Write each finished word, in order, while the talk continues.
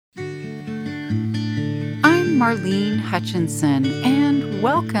Marlene Hutchinson, and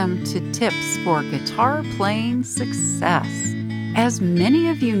welcome to Tips for Guitar Playing Success. As many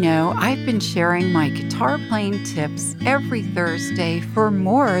of you know, I've been sharing my guitar playing tips every Thursday for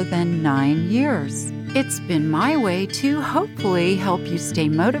more than 9 years. It's been my way to hopefully help you stay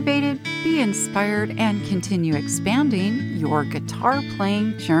motivated, be inspired, and continue expanding your guitar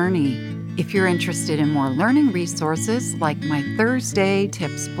playing journey. If you're interested in more learning resources like my Thursday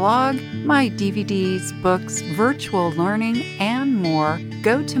Tips blog, my DVDs, books, virtual learning, and more,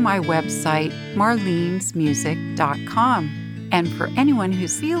 go to my website, marlenesmusic.com. And for anyone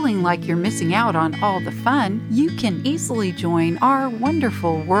who's feeling like you're missing out on all the fun, you can easily join our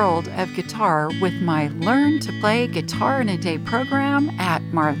wonderful world of guitar with my Learn to Play Guitar in a Day program at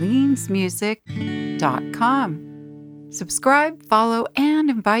marlenesmusic.com. Subscribe, follow, and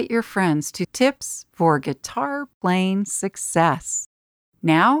invite your friends to Tips for Guitar Playing Success.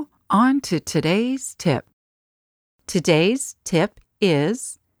 Now, on to today's tip. Today's tip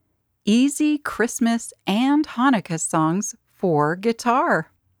is easy Christmas and Hanukkah songs for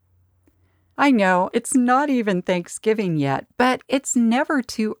guitar. I know it's not even Thanksgiving yet, but it's never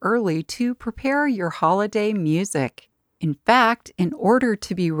too early to prepare your holiday music. In fact, in order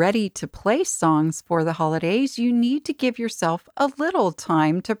to be ready to play songs for the holidays, you need to give yourself a little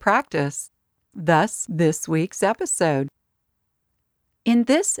time to practice. Thus, this week's episode. In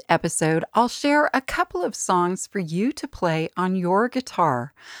this episode, I'll share a couple of songs for you to play on your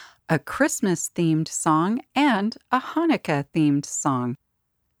guitar, a Christmas-themed song and a Hanukkah-themed song.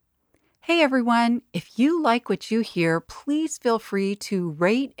 Hey everyone, if you like what you hear, please feel free to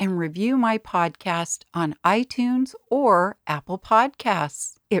rate and review my podcast on iTunes or Apple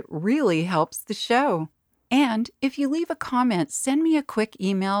Podcasts. It really helps the show. And if you leave a comment, send me a quick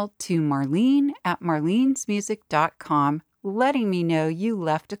email to marlene@marlenesmusic.com letting me know you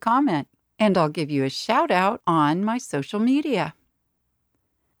left a comment, and I'll give you a shout out on my social media.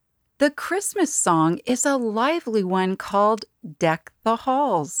 The Christmas song is a lively one called Deck the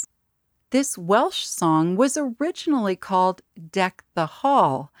Halls. This Welsh song was originally called Deck the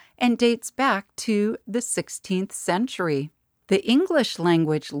Hall and dates back to the 16th century. The English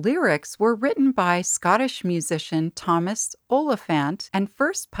language lyrics were written by Scottish musician Thomas Oliphant and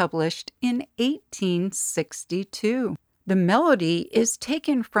first published in 1862. The melody is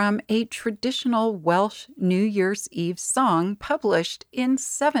taken from a traditional Welsh New Year's Eve song published in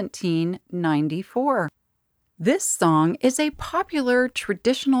 1794. This song is a popular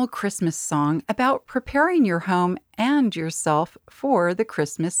traditional Christmas song about preparing your home and yourself for the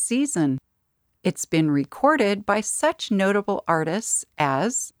Christmas season. It's been recorded by such notable artists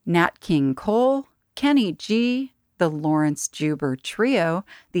as Nat King Cole, Kenny G, the Lawrence Juber Trio,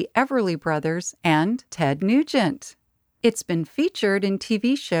 the Everly Brothers, and Ted Nugent. It's been featured in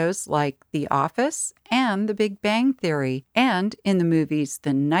TV shows like The Office and The Big Bang Theory, and in the movies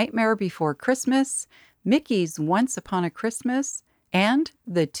The Nightmare Before Christmas, Mickey's Once Upon a Christmas, and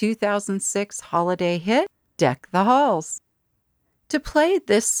the 2006 holiday hit, Deck the Halls. To play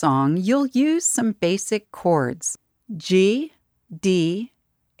this song, you'll use some basic chords, G, D,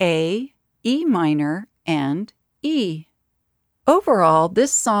 A, E minor, and E. Overall,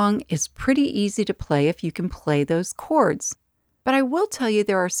 this song is pretty easy to play if you can play those chords. But I will tell you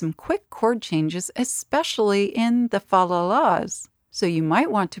there are some quick chord changes, especially in the fa-la-las. So you might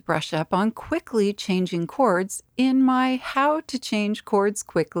want to brush up on quickly changing chords in my How to Change Chords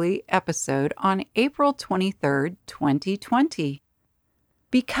Quickly episode on April 23rd, 2020.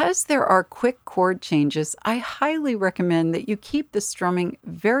 Because there are quick chord changes, I highly recommend that you keep the strumming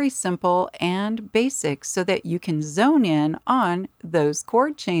very simple and basic so that you can zone in on those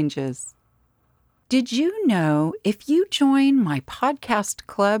chord changes. Did you know if you join my podcast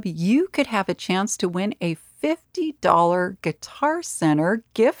club, you could have a chance to win a $50 Guitar Center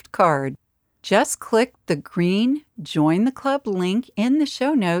gift card? Just click the green Join the Club link in the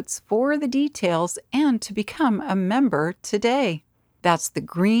show notes for the details and to become a member today. That's the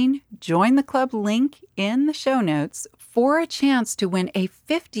green Join the Club link in the show notes for a chance to win a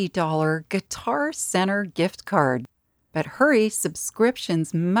 $50 Guitar Center gift card. But hurry,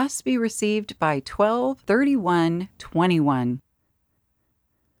 subscriptions must be received by 12/31/21.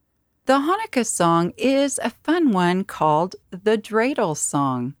 The Hanukkah song is a fun one called the Dreidel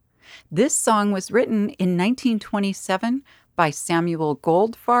Song. This song was written in 1927 by Samuel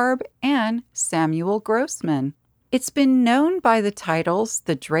Goldfarb and Samuel Grossman. It's been known by the titles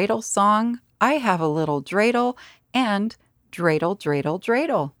The Dreidel Song, I Have a Little Dreidel, and Dreidel, Dreidel,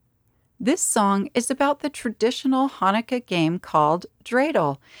 Dreidel. This song is about the traditional Hanukkah game called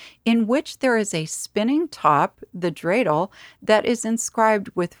dreidel, in which there is a spinning top, the dreidel, that is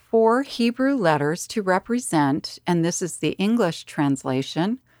inscribed with 4 Hebrew letters to represent, and this is the English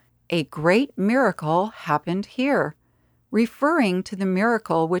translation, "A great miracle happened here," referring to the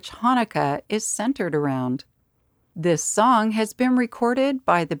miracle which Hanukkah is centered around. This song has been recorded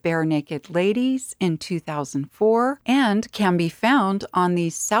by the Barenaked Ladies in 2004 and can be found on the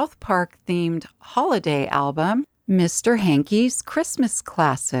South Park-themed holiday album, Mr. Hanky's Christmas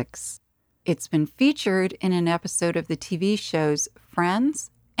Classics. It's been featured in an episode of the TV shows Friends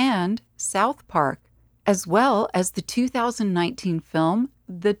and South Park, as well as the 2019 film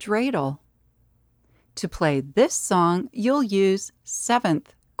The Dreidel. To play this song, you'll use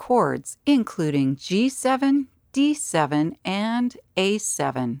 7th chords, including G7, D7, and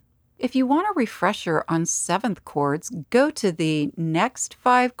A7. If you want a refresher on 7th chords, go to the Next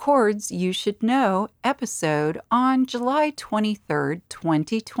 5 Chords You Should Know episode on July 23rd,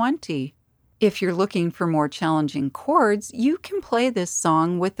 2020. If you're looking for more challenging chords, you can play this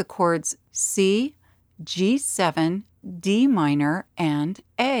song with the chords C, G7, D minor, and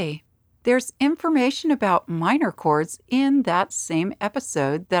A. There's information about minor chords in that same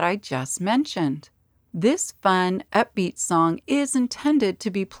episode that I just mentioned. This fun, upbeat song is intended to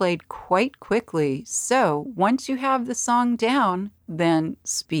be played quite quickly, so once you have the song down, then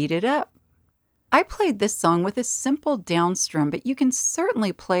speed it up. I played this song with a simple down strum, but you can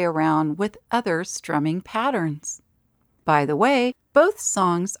certainly play around with other strumming patterns. By the way, both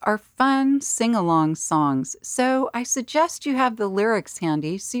songs are fun sing-along songs, so I suggest you have the lyrics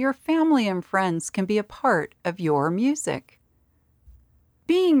handy so your family and friends can be a part of your music.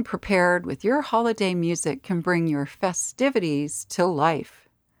 Being prepared with your holiday music can bring your festivities to life.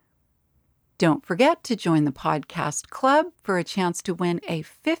 Don't forget to join the podcast club for a chance to win a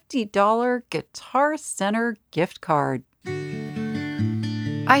 $50 Guitar Center gift card.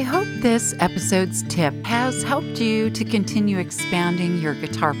 I hope this episode's tip has helped you to continue expanding your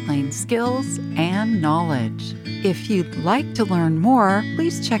guitar playing skills and knowledge. If you'd like to learn more,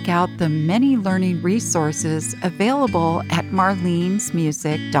 please check out the many learning resources available at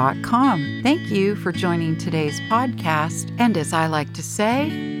marlenesmusic.com. Thank you for joining today's podcast, and as I like to say,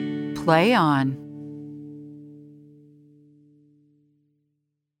 play on.